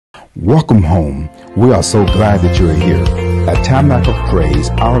Welcome home. We are so glad that you're here. At Tabernacle of Praise,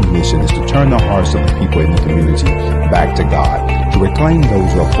 our mission is to turn the hearts of the people in the community back to God, to reclaim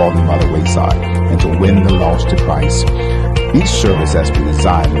those who are fallen by the wayside, and to win the lost to Christ. Each service has been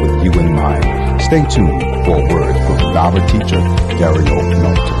designed with you in mind. Stay tuned for a word from Bible teacher Gary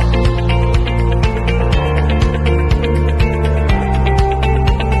Milton.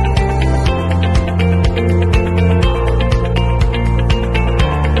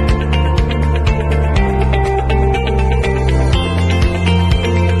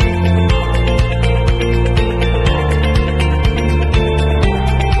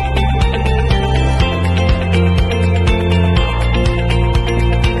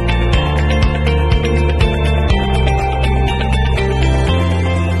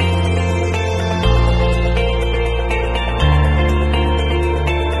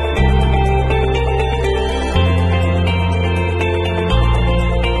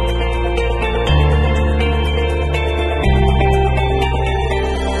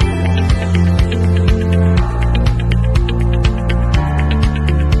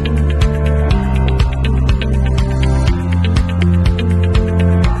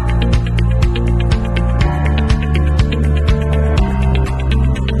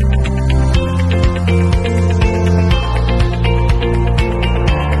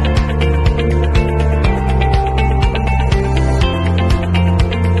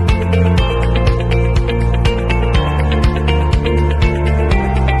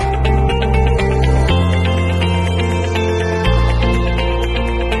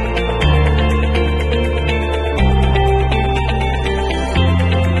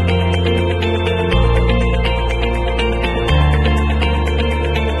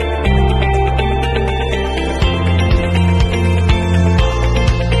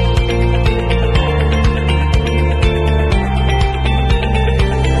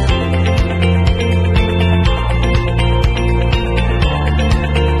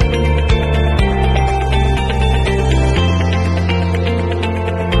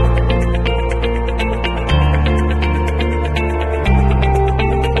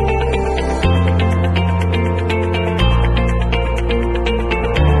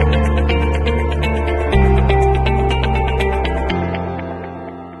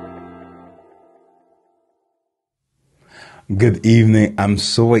 Good evening. I'm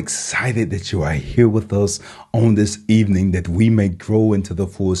so excited that you are here with us on this evening, that we may grow into the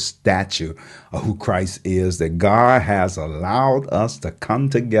full stature of who Christ is, that God has allowed us to come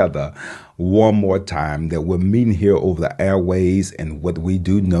together one more time, that we're meeting here over the airways. And what we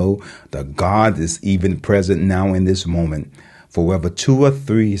do know, that God is even present now in this moment. For wherever two or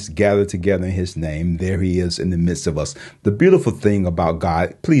three is gathered together in his name, there he is in the midst of us. The beautiful thing about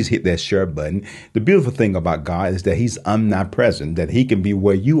God, please hit that share button. The beautiful thing about God is that he's omnipresent, that he can be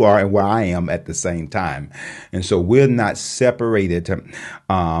where you are and where I am at the same time. And so we're not separated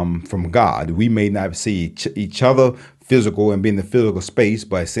from God. We may not see each other physical and be in the physical space,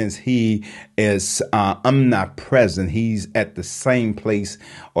 but since he is omnipresent, he's at the same place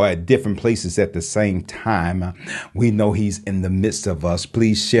or at different places at the same time. We know he's in the midst of us.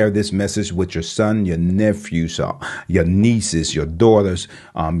 Please share this message with your son, your nephews, your nieces, your daughters,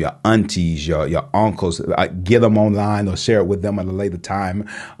 your aunties, your uncles. Get them online or share it with them at a later time.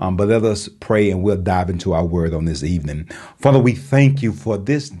 But let us pray and we'll dive into our word on this evening. Father, we thank you for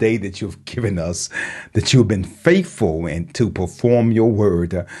this day that you've given us, that you've been faithful and to perform your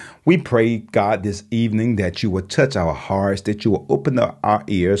word. We pray, God, this evening that you will touch our hearts, that you will open up our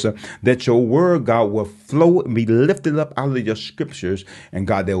ears, that your word, God, will flow and be lifted up out of your scriptures. And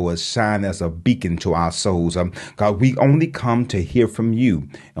God, that will shine as a beacon to our souls. God, we only come to hear from you.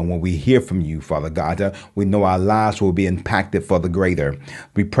 And when we hear from you, Father God, we know our lives will be impacted for the greater.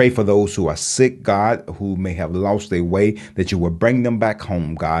 We pray for those who are sick, God, who may have lost their way, that you will bring them back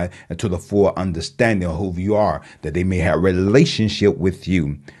home, God, and to the full understanding of who you are, that they may have a relationship with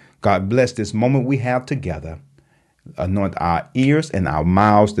you. God, bless this moment we have together. Anoint our ears and our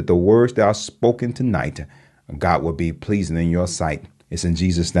mouths, that the words that are spoken tonight, God, will be pleasing in your sight. It's in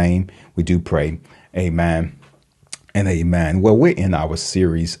Jesus' name we do pray. Amen and amen. Well, we're in our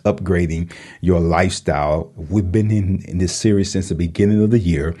series, Upgrading Your Lifestyle. We've been in this series since the beginning of the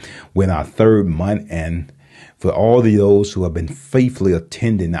year. We're in our third month. And for all of those who have been faithfully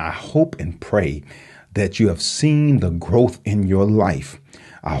attending, I hope and pray that you have seen the growth in your life.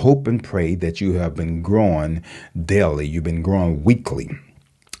 I hope and pray that you have been growing daily. You've been growing weekly.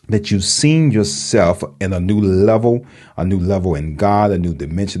 that you've seen yourself in a new level in God, a new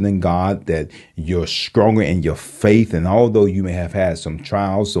dimension in God, that you're stronger in your faith. And although you may have had some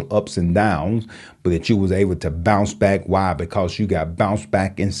trials, some ups and downs, but that you was able to bounce back. Why? Because you got bounced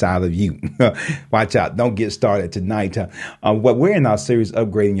back inside of you. Watch out. Don't get started tonight. What we're in our series,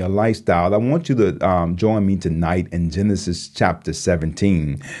 Upgrading Your Lifestyle. I want you to join me tonight in Genesis chapter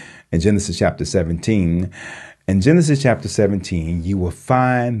 17. In Genesis chapter 17. In Genesis chapter 17, you will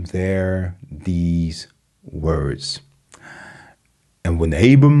find there these words. And when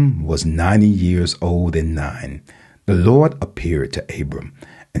Abram was 90 years old and 9, the Lord appeared to Abram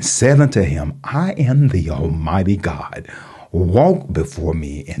and said unto him, I am the Almighty God. Walk before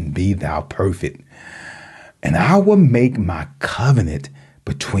me and be thou perfect. And I will make my covenant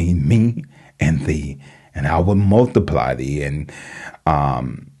between me and thee, and I will multiply thee and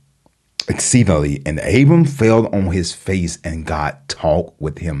exceedingly. And Abram fell on his face, and God talked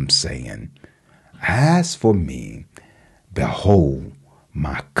with him, saying, As for me, behold,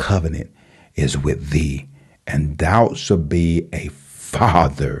 my covenant is with thee, and thou shalt be a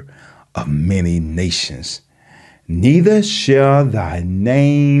father of many nations. Neither shall thy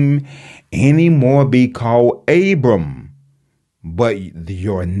name any more be called Abram, but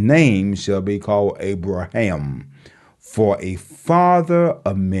your name shall be called Abraham. For a father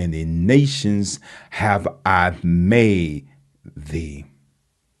of many nations have I made thee.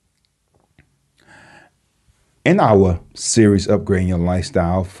 In our series, Upgrading Your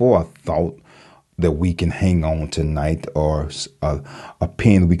Lifestyle, for a thought that we can hang on tonight, or a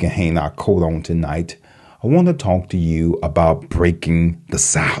pen we can hang our coat on tonight, I want to talk to you about breaking the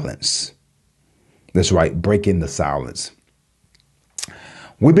silence. That's right, breaking the silence.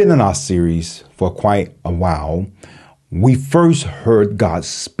 We've been in our series for quite a while. We first heard God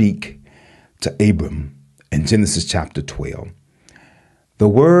speak to Abram in Genesis chapter 12. The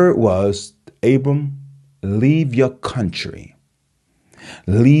word was, Abram, leave your country,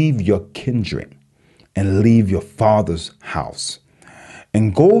 leave your kindred, and leave your father's house,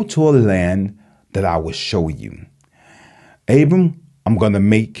 and go to a land that I will show you. Abram, I'm going to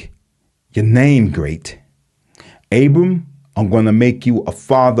make your name great. Abram, I'm going to make you a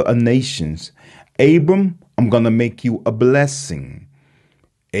father of nations. Abram, I'm going to make you a blessing.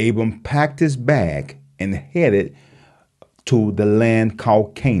 Abram packed his bag and headed to the land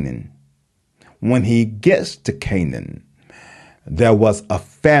called Canaan. When he gets to Canaan, there was a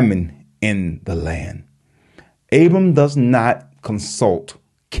famine in the land. Abram does not consult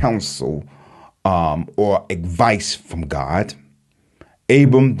counsel or advice from God.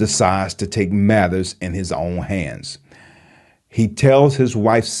 Abram decides to take matters in his own hands. He tells his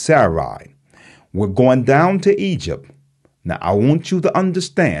wife Sarai, we're going down to Egypt. Now, I want you to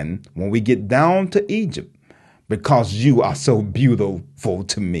understand, when we get down to Egypt, because you are so beautiful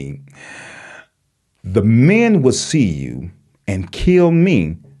to me, the men will see you and kill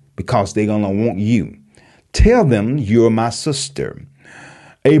me because they're going to want you. Tell them you're my sister.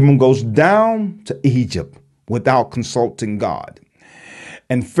 Abram goes down to Egypt without consulting God.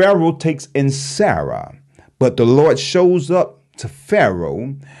 And Pharaoh takes in Sarah. But the Lord shows up to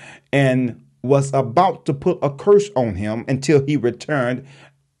Pharaoh and was about to put a curse on him until he returned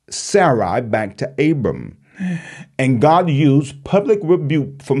Sarai back to Abram. And God used public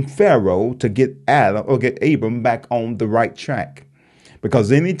rebuke from Pharaoh to get Abram back on the right track.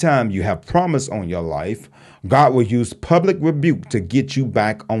 Because anytime you have promise on your life, God will use public rebuke to get you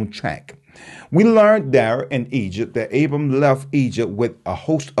back on track. We learned there in Egypt that Abram left Egypt with a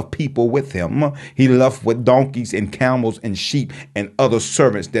host of people with him. He left with donkeys and camels and sheep and other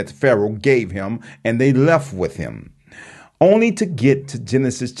servants that Pharaoh gave him, and they left with him. Only to get to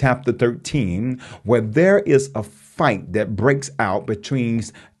Genesis chapter 13, where there is a fight that breaks out between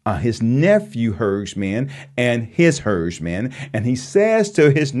his nephew herdsman and his herdsman. And he says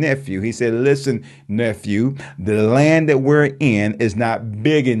to his nephew, he said, listen, nephew, the land that we're in is not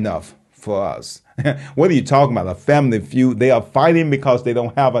big enough for us. What are you talking about? A family feud. They are fighting because they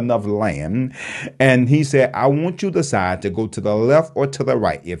don't have enough land. And he said, I want you to decide to go to the left or to the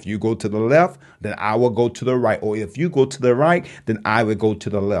right. If you go to the left, then I will go to the right. Or if you go to the right, then I will go to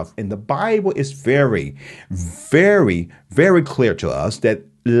the left. And the Bible is very, very, very clear to us that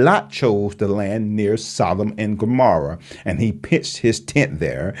Lot chose the land near Sodom and Gomorrah, and he pitched his tent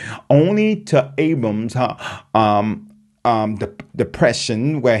there, only to Abram's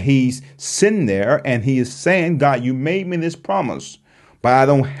depression, where he's sitting there and he is saying, God, you made me this promise, but I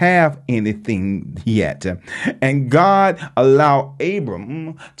don't have anything yet. And God allowed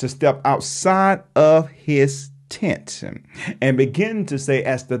Abram to step outside of his tent and begin to say,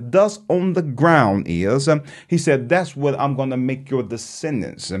 as the dust on the ground is, he said, that's what I'm going to make your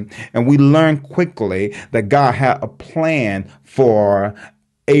descendants. And we learned quickly that God had a plan for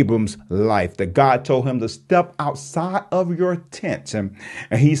Abram's life, that God told him to step outside of your tent. And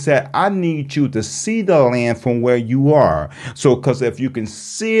he said, I need you to see the land from where you are. So, because if you can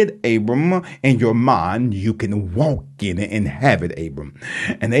see it, Abram, in your mind, you can walk in it and have it, Abram.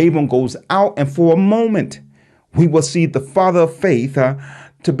 And Abram goes out, and for a moment, we will see the father of faith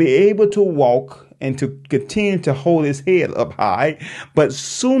to be able to walk and to continue to hold his head up high. But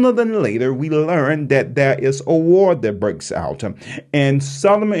sooner than later, we learn that there is a war that breaks out. And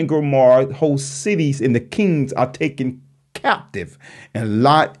Sodom and Gomorrah, whole cities and the kings are taken captive. And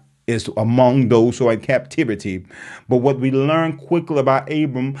Lot is among those who are in captivity. But what we learned quickly about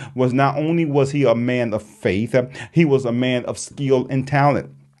Abram was not only was he a man of faith, he was a man of skill and talent.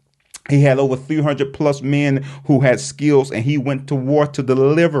 He had over 300 plus men who had skills, and he went to war to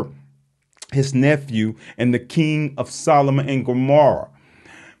deliver his nephew and the king of Sodom and Gomorrah.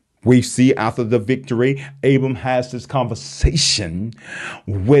 We see after the victory, Abram has this conversation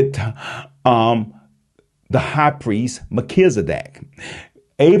with the high priest Melchizedek.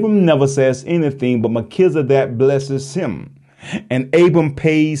 Abram never says anything, but Melchizedek blesses him. And Abram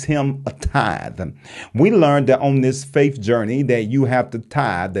pays him a tithe. We learned that on this faith journey that you have to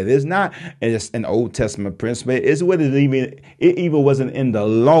tithe. That is not just an Old Testament principle. It's what it even wasn't in the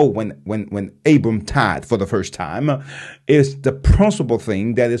law when Abram tithed for the first time. It's the principal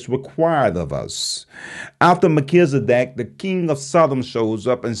thing that is required of us. After Melchizedek, the king of Sodom, shows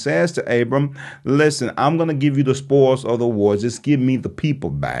up and says to Abram, listen, I'm going to give you the spoils of the war. Just give me the people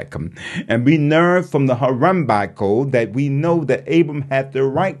back. And we learn from the Harambai code that we know that Abram had the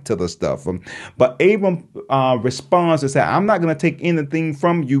right to the stuff. But Abram responds and said, I'm not going to take anything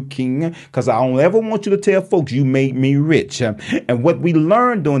from you, king, because I don't ever want you to tell folks you made me rich. And what we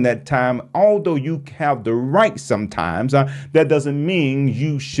learned during that time, although you have the right sometimes, that doesn't mean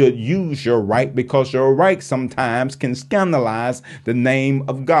you should use your right, because your right sometimes can scandalize the name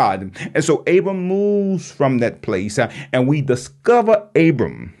of God. And so Abram moves from that place, and we discover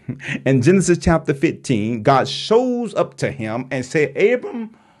Abram. In Genesis chapter 15, God shows up to him and said,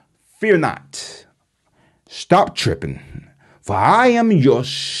 Abram, fear not. Stop tripping, for I am your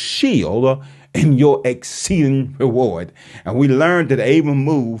shield and your exceeding reward. And we learned that Abram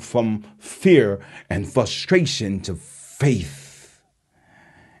moved from fear and frustration to faith.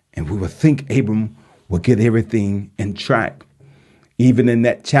 And we would think Abram would get everything in track. Even in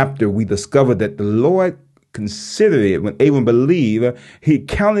that chapter, we discovered that the Lord considered it when Abram believed. He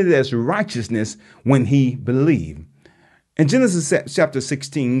counted it as righteousness when he believed. In Genesis chapter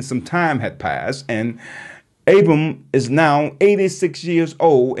 16, some time had passed, and Abram is now 86 years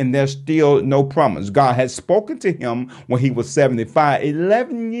old, and there's still no promise. God had spoken to him when he was 75.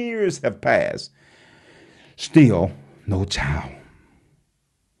 11 years have passed. Still no child.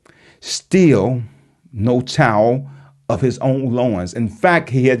 Still no child of his own loins. In fact,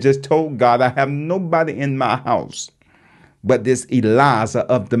 he had just told God, I have nobody in my house but this Eliza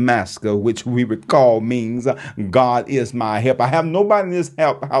of Damascus, which we recall means God is my help. I have nobody in this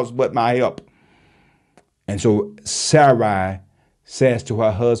house but my help. And so Sarai says to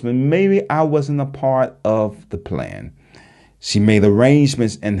her husband, maybe I wasn't a part of the plan. She made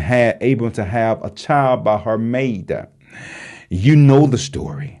arrangements and had Abram to have a child by her maid. You know the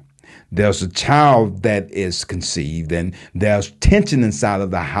story. There's a child that is conceived, and there's tension inside of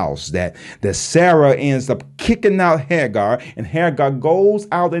the house that Sarah ends up kicking out Hagar, and Hagar goes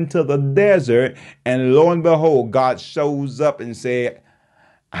out into the desert, and lo and behold, God shows up and said,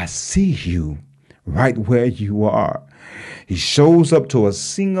 I see you right where you are. He shows up to a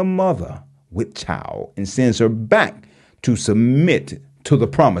single mother with child and sends her back to submit to the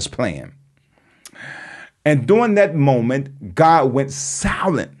promised plan. And during that moment, God went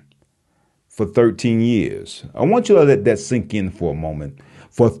silent for 13 years. I want you to let that sink in for a moment.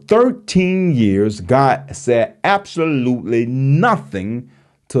 For 13 years, God said absolutely nothing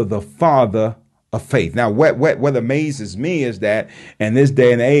to the father of faith. Now, what amazes me is that in this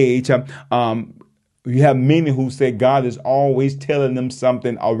day and age, you have many who say God is always telling them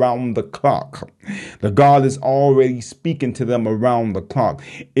something around the clock. The God is already speaking to them around the clock.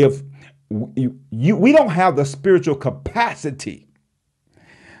 If we don't have the spiritual capacity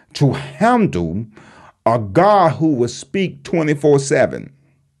to handle a God who will speak 24/7.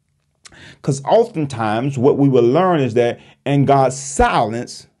 Because oftentimes what we will learn is that in God's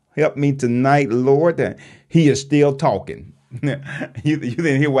silence, help me tonight, Lord, that he is still talking. You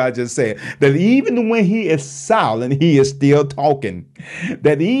didn't hear what I just said. That even when he is silent, he is still talking.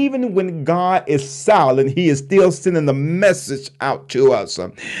 That even when God is silent, he is still sending the message out to us.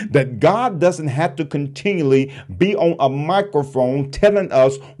 That God doesn't have to continually be on a microphone telling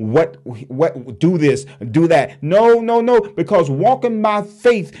us what do this, do that. No. Because walking by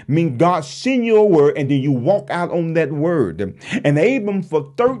faith means God send you a word and then you walk out on that word. And Abram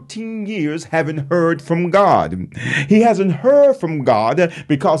for 13 years haven't heard from God. He hasn't heard from God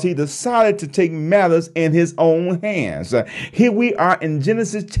because he decided to take matters in his own hands. Here we are in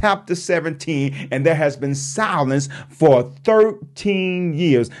Genesis chapter 17, and there has been silence for 13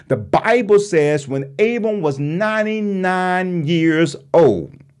 years. The Bible says when Abram was 99 years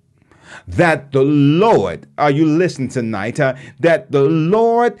old, that the Lord, are you listening tonight? That the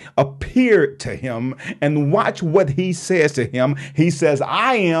Lord appeared to him, and watch what he says to him. He says,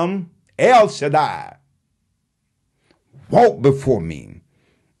 I am El Shaddai. Walk before me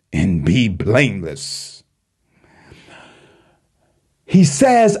and be blameless. He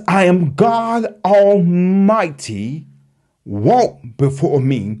says, I am God Almighty. Walk before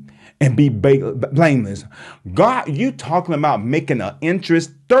me and be blameless. God, you talking about making an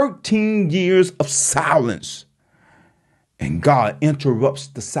interest, 13 years of silence. And God interrupts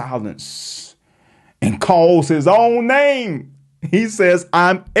the silence and calls his own name. He says,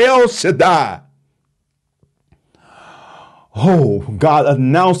 I'm El Shaddai. Oh, God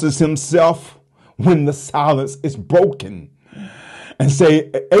announces himself when the silence is broken. And say,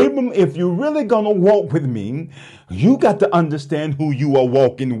 Abram, if you're really going to walk with me, you got to understand who you are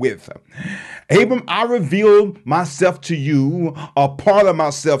walking with. Abram, I revealed myself to you, a part of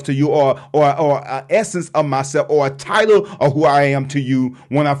myself to you, or an essence of myself, or a title of who I am to you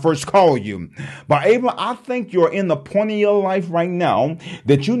when I first called you. But Abram, I think you're in the point of your life right now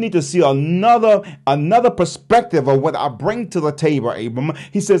that you need to see another perspective of what I bring to the table, Abram.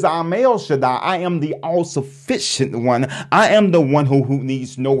 He says, I'm El Shaddai. I am the all-sufficient one. I am the one who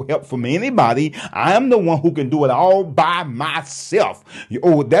needs no help from anybody. I am the one who can do it all by myself.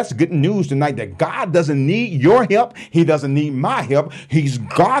 Oh, that's good news tonight. That God doesn't need your help. He doesn't need my help. He's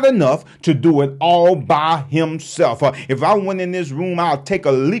God enough to do it all by himself. If I went in this room, I'll take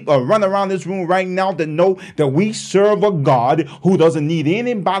a leap or run around this room right now to know that we serve a God who doesn't need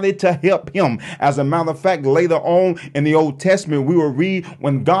anybody to help him. As a matter of fact, later on in the Old Testament, we will read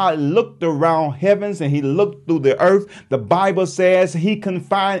when God looked around heavens and he looked through the earth, the Bible says he couldn't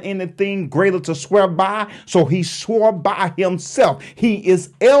find anything greater to swear by, so he swore by himself. He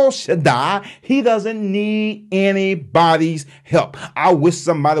is El Shaddai. He doesn't need anybody's help. I wish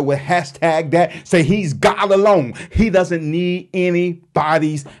somebody would hashtag that, say he's God alone. He doesn't need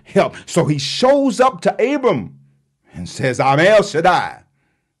anybody's help. So he shows up to Abram and says, I'm El Shaddai.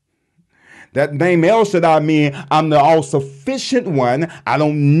 That name El Shaddai means I'm the all-sufficient one. I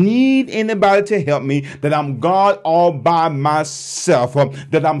don't need anybody to help me. That I'm God all by myself.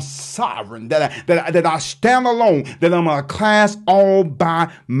 That I'm sovereign. That I stand alone. That I'm a class all by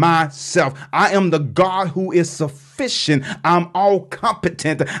myself. I am the God who is sufficient. I'm all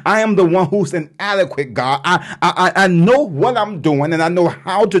competent. I am the one who's an adequate God. I know what I'm doing and I know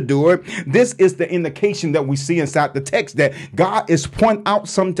how to do it. This is the indication that we see inside the text that God is pointing out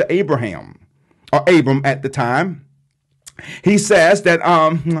something to Abraham. Or Abram at the time. He says that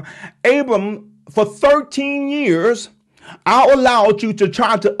Abram, for 13 years, I allowed you to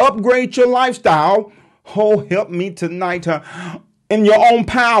try to upgrade your lifestyle. Oh, help me tonight in your own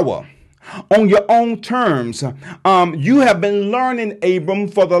power. On your own terms. You have been learning, Abram,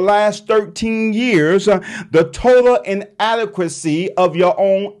 for the last 13 years, the total inadequacy of your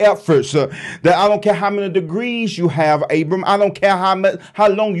own efforts. That I don't care how many degrees you have, Abram. I don't care how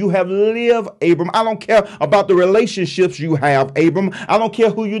long you have lived, Abram. I don't care about the relationships you have, Abram. I don't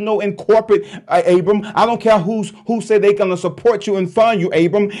care who you know in corporate, Abram. I don't care who say they're going to support you and fund you,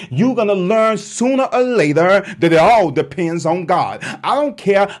 Abram. You're going to learn sooner or later that it all depends on God. I don't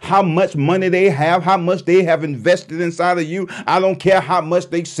care how much money they have, how much they have invested inside of you. I don't care how much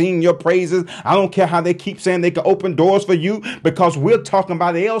they sing your praises. I don't care how they keep saying they can open doors for you, because we're talking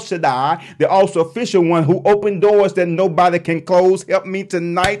about El Shaddai, the all-sufficient one who opened doors that nobody can close. Help me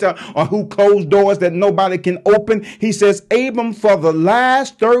tonight. Or who closed doors that nobody can open. He says, Abram, for the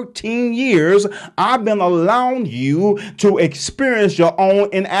last 13 years, I've been allowing you to experience your own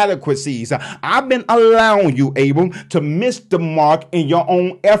inadequacies. I've been allowing you, Abram, to miss the mark in your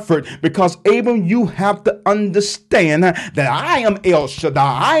own effort. Because, Abram, you have to understand that I am El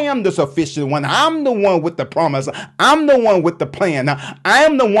Shaddai. I am the sufficient one. I'm the one with the promise. I'm the one with the plan. I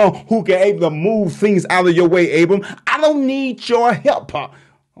am the one who can able to move things out of your way, Abram. I don't need your help.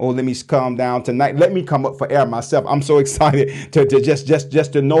 Oh, let me calm down tonight. Let me come up for air myself. I'm so excited to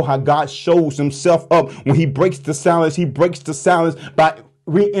just to know how God shows himself up when he breaks the silence. He breaks the silence by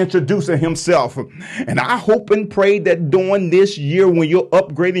reintroducing himself. And I hope and pray that during this year, when you're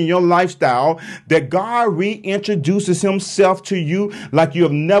upgrading your lifestyle, that God reintroduces himself to you like you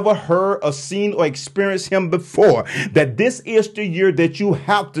have never heard or seen or experienced him before. That this is the year that you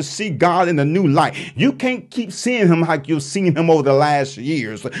have to see God in a new light. You can't keep seeing him like you've seen him over the last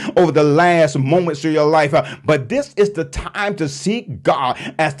years, over the last moments of your life. But this is the time to seek God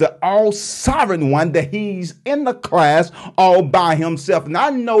as the all sovereign one, that he's in the class all by himself. And I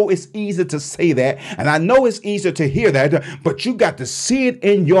know it's easy to say that, and I know it's easier to hear that, but you got to see it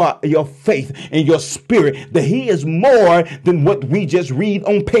in your faith, in your spirit, that he is more than what we just read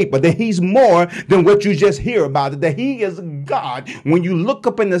on paper, that he's more than what you just hear about it, that he is God. When you look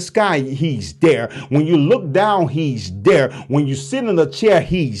up in the sky, he's there. When you look down, he's there. When you sit in a chair,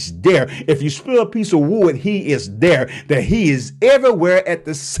 he's there. If you spill a piece of wood, he is there. That he is everywhere at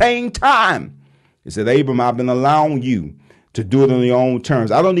the same time. He said, Abram, I've been allowing you to do it on your own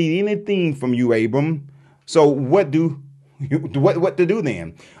terms. I don't need anything from you, Abram. So what to do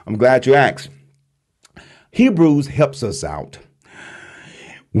then? I'm glad you asked. Hebrews helps us out.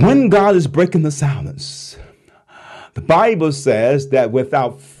 When God is breaking the silence, the Bible says that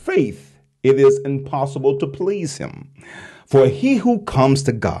without faith, it is impossible to please him. For he who comes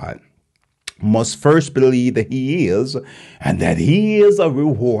to God must first believe that he is, and that he is a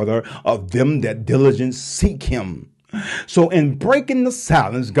rewarder of them that diligently seek him. So in breaking the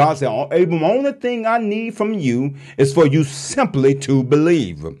silence, God said, Abram, only thing I need from you is for you simply to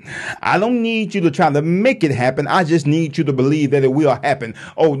believe. I don't need you to try to make it happen. I just need you to believe that it will happen.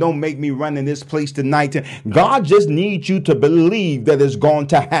 Oh, don't make me run in this place tonight. God just needs you to believe that it's going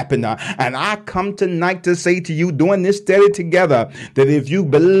to happen. And I come tonight to say to you, doing this study together, that if you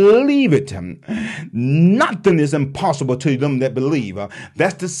believe it, nothing is impossible to them that believe.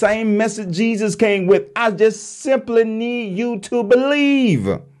 That's the same message Jesus came with. I just simply need you to believe.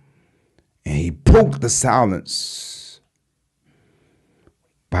 And he broke the silence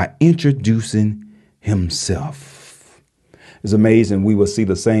by introducing himself. It's amazing. We will see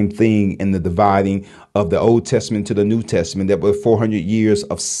the same thing in the dividing of the Old Testament to the New Testament. There were 400 years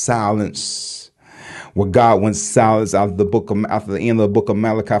of silence, where God went silent after the end of the book of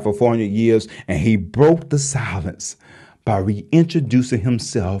Malachi for 400 years, and he broke the silence by reintroducing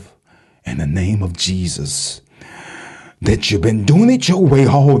himself in the name of Jesus. That you've been doing it your way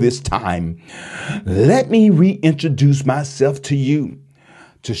all this time. Let me reintroduce myself to you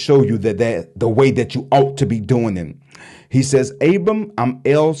to show you that the way that you ought to be doing it. He says, Abram, I'm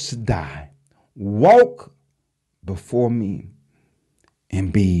El Shaddai. Walk before me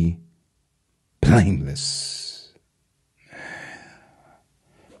and be blameless.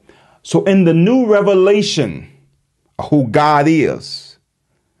 So in the new revelation of who God is,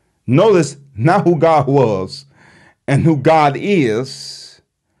 notice not who God was, and who God is,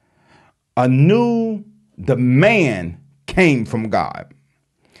 a new demand came from God.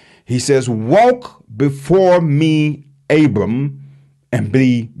 He says, walk before me, Abram, and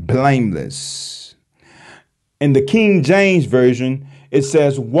be blameless. In the King James Version, it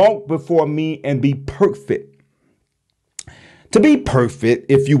says, walk before me and be perfect. To be perfect,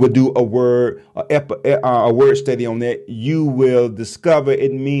 if you would do a word study on that, you will discover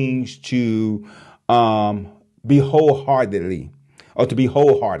it means to be wholeheartedly, or to be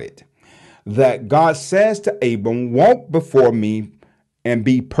wholehearted. That God says to Abram, walk before me and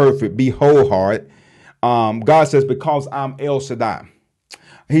be perfect, be wholehearted. God says, because I'm El Shaddai.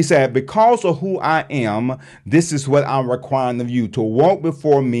 He said, because of who I am, this is what I'm requiring of you, to walk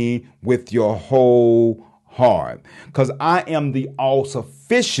before me with your whole heart. Because I am the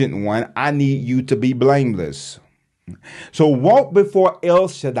all-sufficient one. I need you to be blameless. So walk before El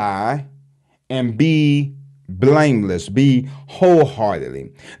Shaddai and be blameless, be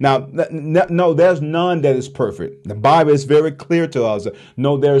wholeheartedly. Now, no, there's none that is perfect. The Bible is very clear to us.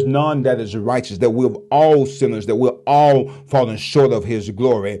 No, there's none that is righteous, that we're all sinners, that we're all falling short of his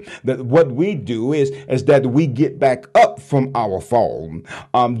glory. That what we do is that we get back up from our fall.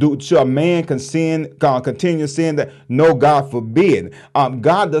 So a man can sin, continue sin? That no, God forbid.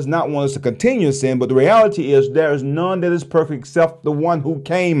 God does not want us to continue sin, but the reality is there is none that is perfect except the one who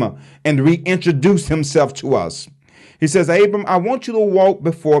came and reintroduced himself to us. He says, Abram, I want you to walk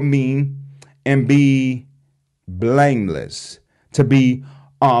before me and be blameless, to be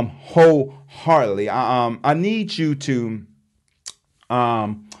wholeheartedly. I need you to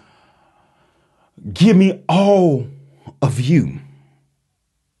give me all of you.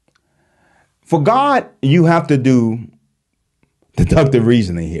 For God, you have to do Deductive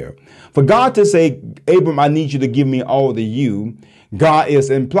reasoning here. For God to say, Abram, I need you to give me all of you, God is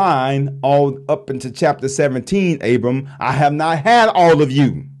implying all up into chapter 17, Abram, I have not had all of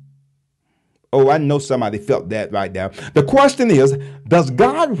you. Oh, I know somebody felt that right there. The question is, does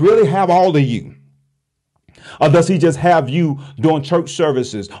God really have all of you? Or does he just have you doing church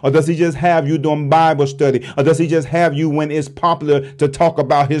services? Or does he just have you doing Bible study? Or does he just have you when it's popular to talk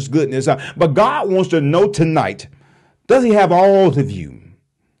about his goodness? But God wants to know tonight, does he have all of you?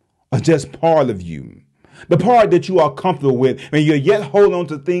 Or just part of you? The part that you are comfortable with, and you yet hold on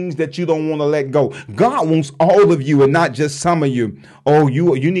to things that you don't want to let go. God wants all of you and not just some of you. Oh,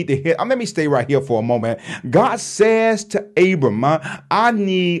 you need to hear. Let me stay right here for a moment. God says to Abram, I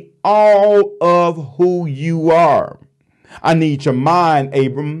need all of who you are. I need your mind,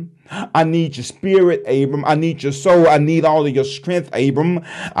 Abram. I need your spirit, Abram. I need your soul. I need all of your strength, Abram.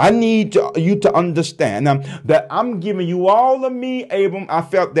 I need you to understand that I'm giving you all of me, Abram. I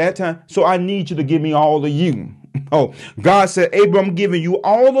felt that. So I need you to give me all of you. Oh, God said, Abram, I'm giving you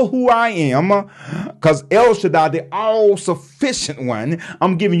all of who I am, because El Shaddai, the all-sufficient one,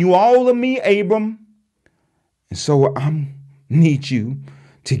 I'm giving you all of me, Abram. And so I need you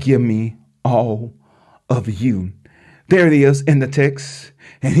to give me all of you. There it is in the text.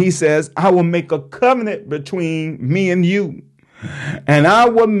 And he says, I will make a covenant between me and you, and I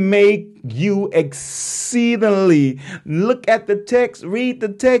will make you exceedingly. Look at the text, read the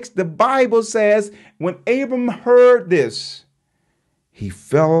text. The Bible says, when Abram heard this, he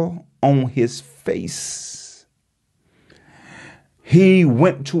fell on his face. He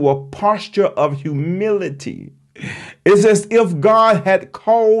went to a posture of humility. It's as if God had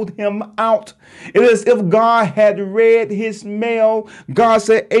called him out. It is as if God had read his mail. God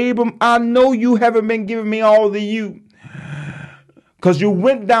said, Abram, I know you haven't been giving me all of you, because you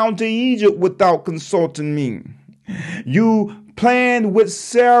went down to Egypt without consulting me. You planned with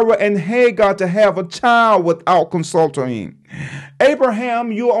Sarah and Hagar to have a child without consulting me.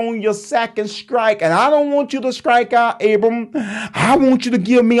 Abraham, you're on your second strike, and I don't want you to strike out, Abram. I want you to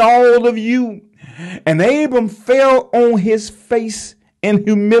give me all of you. And Abram fell on his face in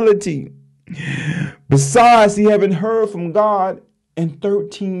humility. Besides, he hadn't heard from God in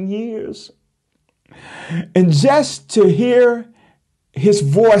 13 years. And just to hear his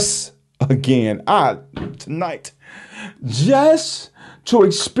voice again, tonight, just to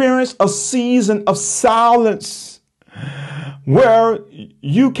experience a season of silence where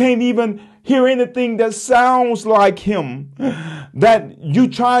you can't even hear anything that sounds like him, that you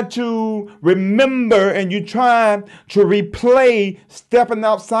try to remember and you try to replay stepping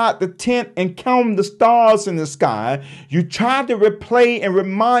outside the tent and counting the stars in the sky. You try to replay and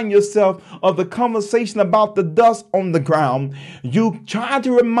remind yourself of the conversation about the dust on the ground. You try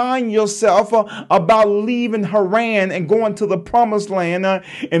to remind yourself about leaving Haran and going to the promised land,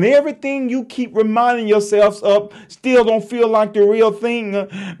 and everything you keep reminding yourselves of still don't feel like the real thing,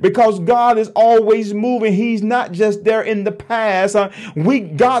 because God is always moving. He's not just there in the past.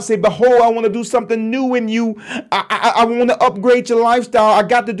 God said, behold, I want to do something new in you. I want to upgrade your lifestyle. I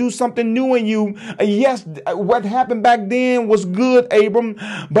got to do something new in you. Yes, what happened back then was good, Abram,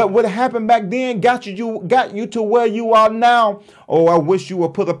 but what happened back then got you to where you are now. Oh, I wish you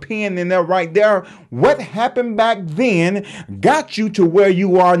would put a pin in there right there. What happened back then got you to where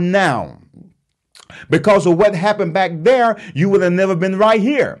you are now. Because of what happened back there, you would have never been right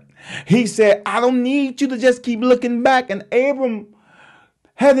here. He said, I don't need you to just keep looking back. And Abram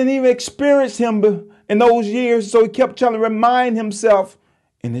hadn't even experienced him in those years, so he kept trying to remind himself,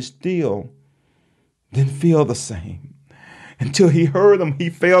 and it still didn't feel the same. Until he heard him, he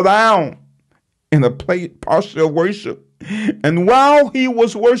fell down in a posture of worship. And while he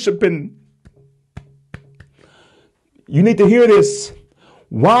was worshiping, you need to hear this.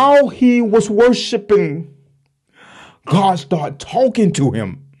 While he was worshiping, God started talking to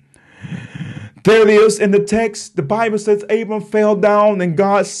him. There it is in the text. The Bible says Abram fell down and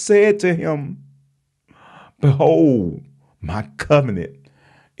God said to him, behold, my covenant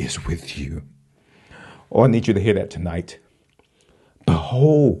is with you. Oh, I need you to hear that tonight.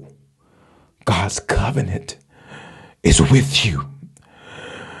 Behold, God's covenant is with you.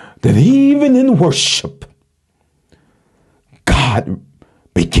 That even in worship, God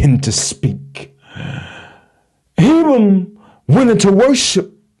began to speak. Abram went into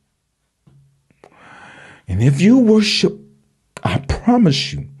worship. And if you worship, I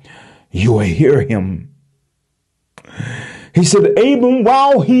promise you, you will hear him. He said, Abram,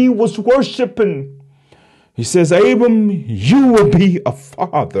 while he was worshiping, he says, Abram, you will be a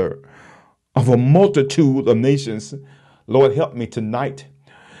father of a multitude of nations. Lord, help me tonight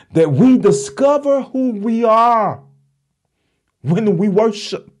that we discover who we are when we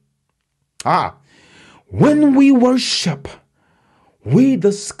worship, when we worship, we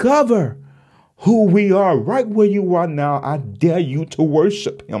discover who we are. Right where you are now, I dare you to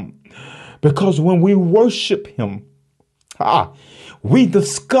worship him. Because when we worship him, we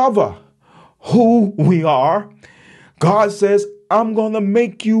discover who we are. God says, I'm going to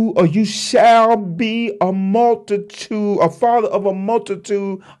make you, or you shall be a multitude, a father of a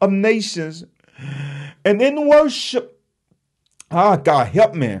multitude of nations. And in worship, God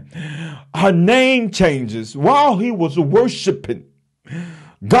help me, her name changes. While he was worshiping,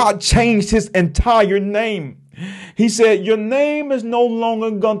 God changed his entire name. He said, your name is no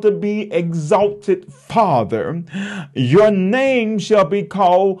longer going to be Exalted Father. Your name shall be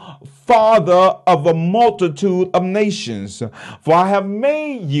called Father of a multitude of nations. For I have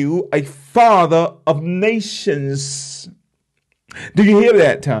made you a father of nations. Do you hear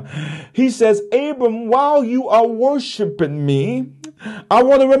that? He says, Abram, while you are worshiping me, I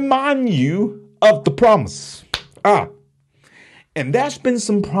want to remind you of the promise. And there's been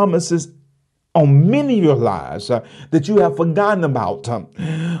some promises on many of your lives that you have forgotten about.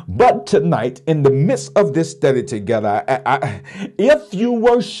 But tonight, in the midst of this study together, if you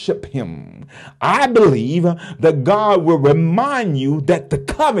worship him, I believe that God will remind you that the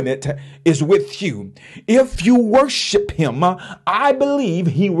covenant is with you. If you worship him, I believe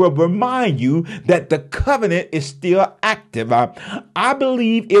he will remind you that the covenant is still active. I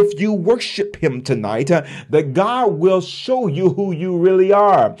believe if you worship him tonight, that God will show you who you really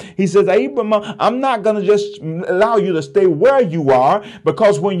are. He says, Abram, I'm not going to just allow you to stay where you are,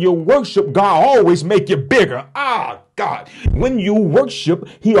 because when you worship, God always make you bigger. God, when you worship,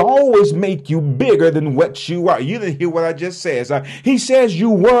 he always make you bigger than what you are. You didn't hear what I just said. He says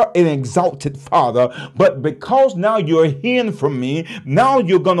you were an exalted father, but because now you're hearing from me, now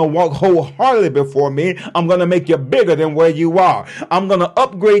you're going to walk wholeheartedly before me. I'm going to make you bigger than where you are. I'm going to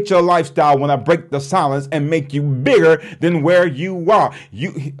upgrade your lifestyle when I break the silence and make you bigger than where you are.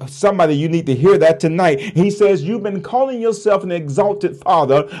 Somebody, you need to hear that tonight. He says you've been calling yourself an exalted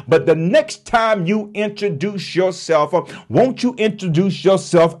father, but the next time you introduce yourself, won't you introduce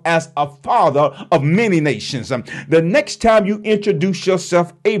yourself as a father of many nations? The next time you introduce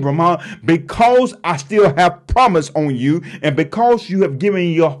yourself, Abram, because I still have promise on you, and because you have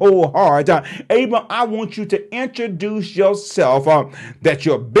given your whole heart, Abram, I want you to introduce yourself that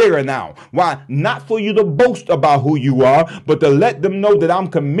you're bigger now. Why? Not for you to boast about who you are, but to let them know that I'm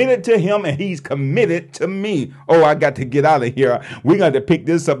committed to him and he's committed to me. Oh, I got to get out of here. We're going to pick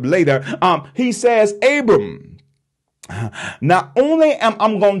this up later. He says, Abram, not only am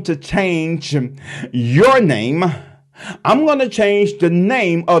I going to change your name, I'm going to change the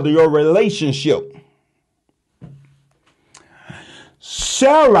name of your relationship.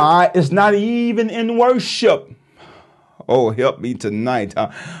 Sarai is not even in worship. Oh, help me tonight.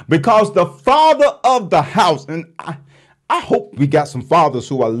 Because the father of the house, and I hope we got some fathers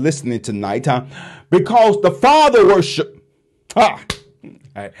who are listening tonight, because the father worship.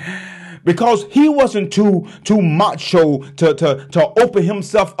 Because he wasn't too macho to open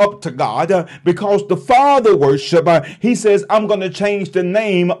himself up to God. Because the father worship, he says, I'm going to change the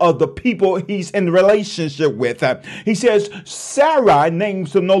name of the people he's in relationship with. He says Sarai name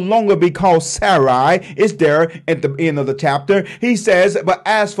should no longer be called Sarai. It's there at the end of the chapter. He says, but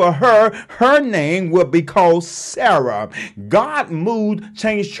as for her, her name will be called Sarah. God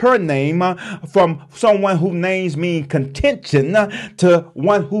changed her name from someone whose names mean contention to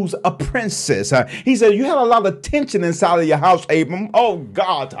one who's a princess. He said, you had a lot of tension inside of your house, Abram. Oh,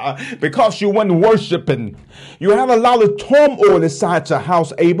 God, because you weren't worshiping. You had a lot of turmoil inside your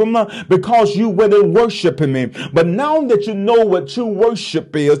house, Abram, because you weren't worshiping me. But now that you know what true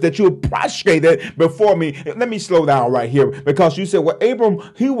worship is, that you're prostrated before me, let me slow down right here, because you said, well, Abram,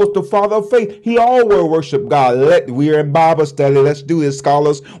 he was the father of faith. He always worshiped God. We're in Bible study. Let's do this,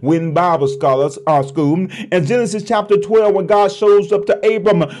 scholars. We're in Bible scholars school. In Genesis chapter 12, when God shows up to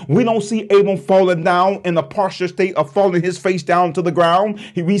Abram, we don't see Abram falling down in a posture state of falling his face down to the ground.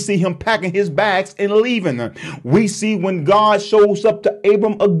 We see him packing his bags and leaving. We see when God shows up to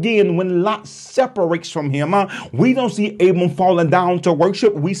Abram again, when Lot separates from him, we don't see Abram falling down to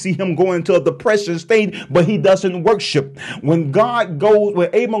worship. We see him going into a depression state, but he doesn't worship. When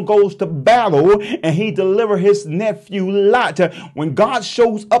Abram goes to battle and he delivers his nephew Lot, when God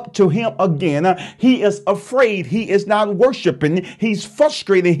shows up to him again, he is afraid. He is not worshiping. He's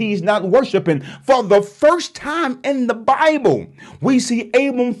frustrated. He's not worshiping. For the first time in the Bible, we see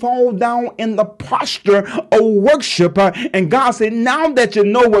Abram fall down in the posture of worship. And God said, now that you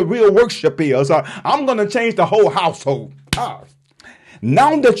know what real worship is, I'm going to change the whole household.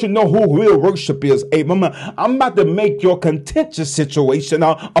 Now that you know who real worship is, Abram, I'm about to make your contentious situation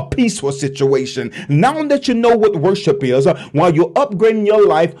a peaceful situation. Now that you know what worship is, while you're upgrading your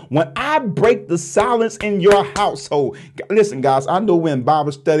life, when I break the silence in your household, listen, guys, I know we're in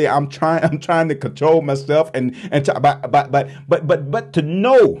Bible study. I'm trying to control myself but to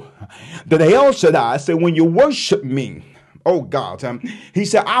know that El Shaddai said, when you worship me, oh God, he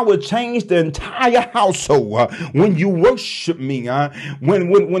said, I will change the entire household when you worship me.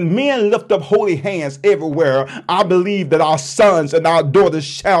 When men lift up holy hands everywhere, I believe that our sons and our daughters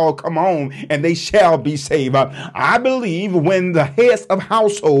shall come home and they shall be saved. I believe when the heads of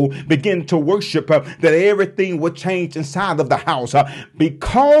household begin to worship, that everything will change inside of the house.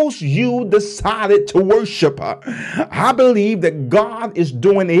 Because you decided to worship, I believe that God is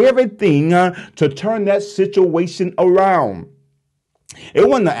doing everything to turn that situation around. It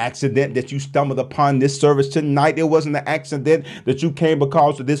wasn't an accident that you stumbled upon this service tonight. It wasn't an accident that you came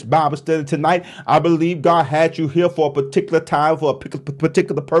because of this Bible study tonight. I believe God had you here for a particular time, for a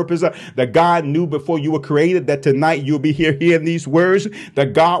particular purpose, that God knew before you were created, that tonight you'll be here hearing these words,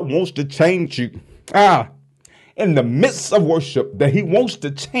 that God wants to change you. In the midst of worship, that he wants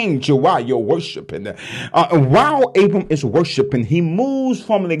to change you while you're worshiping. While Abram is worshiping, he moves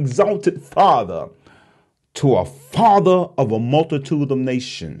from an exalted father to a father of a multitude of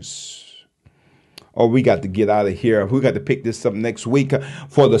nations. Oh, we got to get out of here. We got to pick this up next week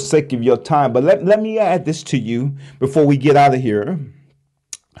for the sake of your time. But let me add this to you before we get out of here.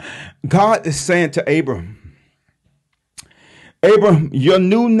 God is saying to Abram, your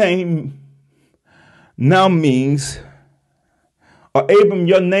new name now means, Abram,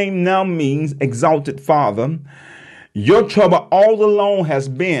 your name now means exalted father. Your trouble all along has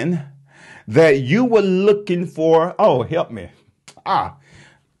been that you were looking for, oh, help me.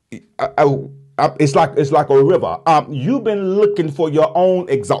 It's like a river. You've been looking for your own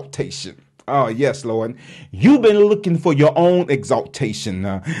exaltation. Oh, yes, Lord. You've been looking for your own exaltation.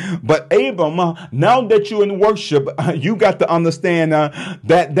 But Abram, now that you're in worship, you got to understand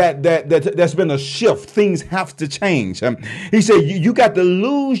that there's been a shift. Things have to change. He said, you got to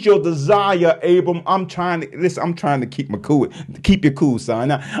lose your desire, Abram. I'm trying to keep my cool. Keep your cool, son.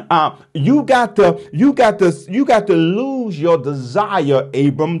 You got to lose your desire,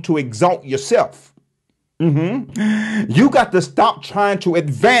 Abram, to exalt yourself. You got to stop trying to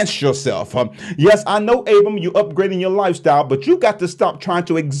advance yourself. Yes, I know, Abram, you're upgrading your lifestyle, but you got to stop trying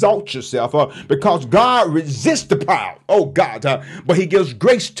to exalt yourself because God resists the proud. Oh, God, but he gives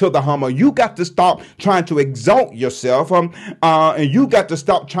grace to the humble. You got to stop trying to exalt yourself, and you got to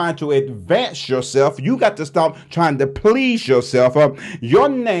stop trying to advance yourself. You got to stop trying to please yourself. Your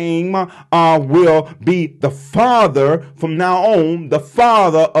name will be the Father from now on, the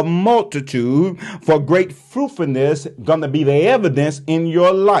Father of multitude, for great fruitfulness gonna be the evidence in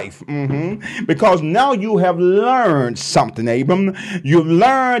your life. Because now you have learned something, Abram. You've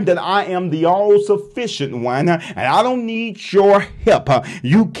learned that I am the all-sufficient one, and I don't need your help.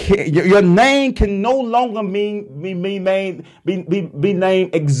 Your name can no longer be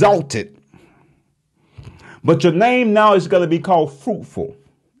named exalted, but your name now is going to be called fruitful.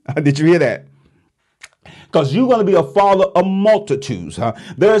 Did you hear that? Because you're going to be a father of multitudes.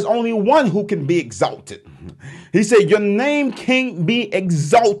 There is only one who can be exalted. He said, your name can't be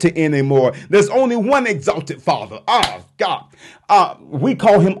exalted anymore. There's only one exalted father. God. We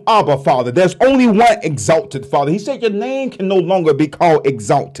call him Abba Father. There's only one exalted father. He said, your name can no longer be called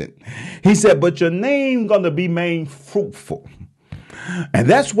exalted. He said, but your name going to be made fruitful. And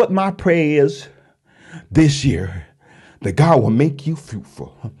that's what my prayer is this year. That God will make you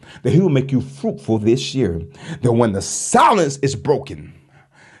fruitful, that he will make you fruitful this year, that when the silence is broken,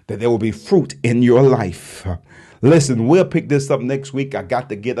 that there will be fruit in your life. Listen, we'll pick this up next week. I got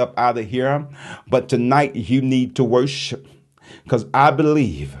to get up out of here, but tonight you need to worship, because I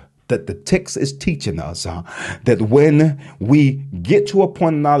believe that the text is teaching us that when we get to a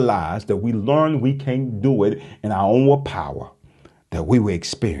point in our lives that we learn we can't do it in our own power, that we will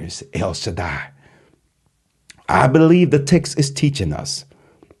experience El Shaddai. I believe the text is teaching us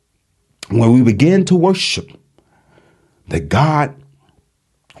when we begin to worship that God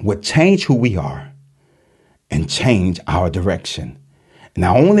will change who we are and change our direction.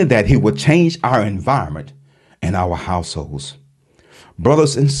 Not only that, he will change our environment and our households.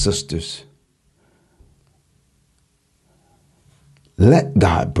 Brothers and sisters, let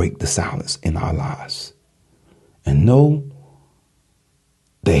God break the silence in our lives and know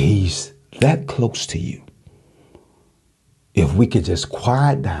that he's that close to you. If we could just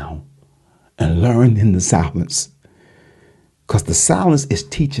quiet down and learn in the silence, because the silence is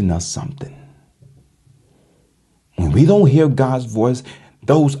teaching us something. When we don't hear God's voice,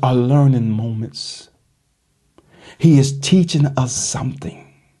 those are learning moments. He is teaching us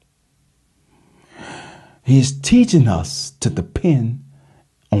something. He is teaching us to depend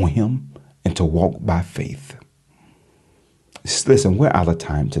on him and to walk by faith. Listen, we're out of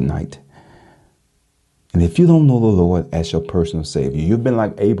time tonight. And if you don't know the Lord as your personal Savior, you've been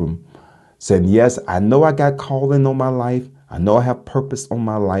like Abram, said, yes, I know I got calling on my life. I know I have purpose on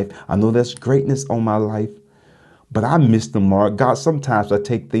my life. I know there's greatness on my life. But I missed the mark. God, sometimes I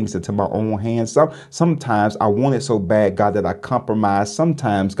take things into my own hands. Sometimes I want it so bad, God, that I compromise.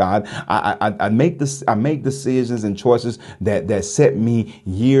 Sometimes, God, I make decisions and choices that set me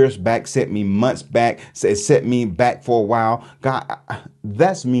years back, set me months back, set me back for a while. God,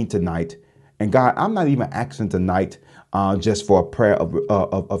 that's me tonight. And God, I'm not even asking tonight just for a prayer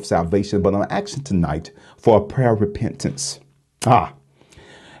of salvation, but I'm asking tonight for a prayer of repentance. I'm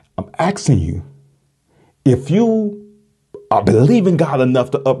asking you, if you are believing God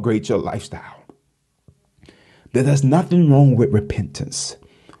enough to upgrade your lifestyle, that there's nothing wrong with repentance,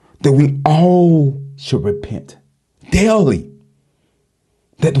 that we all should repent daily,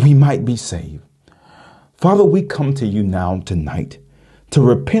 that we might be saved. Father, we come to you now tonight to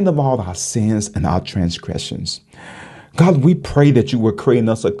repent of all our sins and our transgressions. God, we pray that you will create in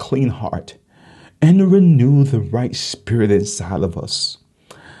us a clean heart and renew the right spirit inside of us.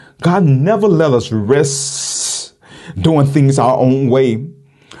 God, never let us rest doing things our own way.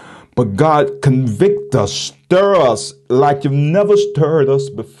 But God, convict us, stir us like you've never stirred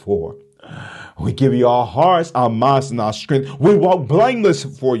us before. We give you our hearts, our minds, and our strength. We walk blameless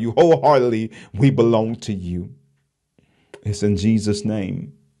for you wholeheartedly. We belong to you. It's in Jesus'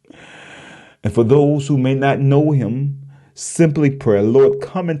 name. And for those who may not know him, simply pray, Lord,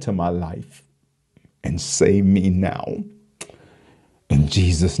 come into my life and save me now. In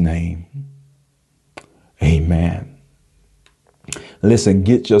Jesus' name, amen. Listen,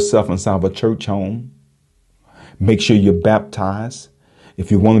 get yourself inside of a church home. Make sure you're baptized.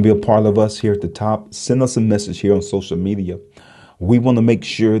 If you want to be a part of us here at the top, send us a message here on social media. We want to make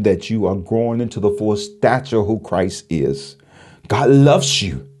sure that you are growing into the full stature of who Christ is. God loves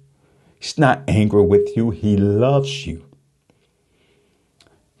you. He's not angry with you. He loves you.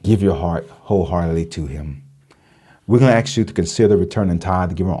 Give your heart wholeheartedly to him. We're going to ask you to consider returning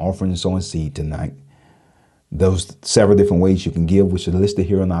tithe, giving an offering, and sowing seed tonight. Those several different ways you can give, which are listed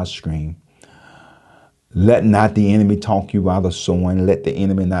here on our screen. Let not the enemy talk you out of sowing. Let the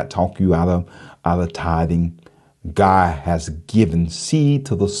enemy not talk you out of tithing. God has given seed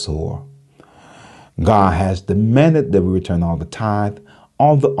to the sower. God has demanded that we return all the tithe,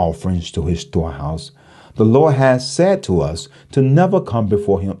 all the offerings to his storehouse. The Lord has said to us to never come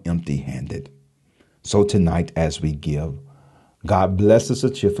before him empty-handed. So tonight, as we give, God blesses a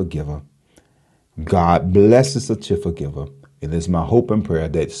cheerful giver. God blesses a cheerful giver. It is my hope and prayer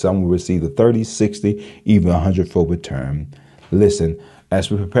that some will receive the 30, 60, even 100-fold return. Listen,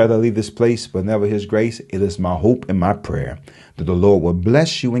 as we prepare to leave this place, but never his grace, it is my hope and my prayer that the Lord will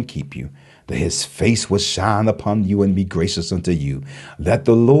bless you and keep you, that his face will shine upon you and be gracious unto you, that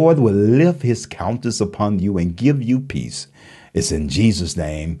the Lord will lift his countenance upon you and give you peace. It's in Jesus'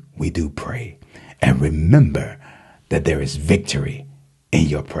 name we do pray. And remember that there is victory in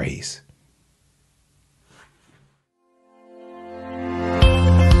your praise.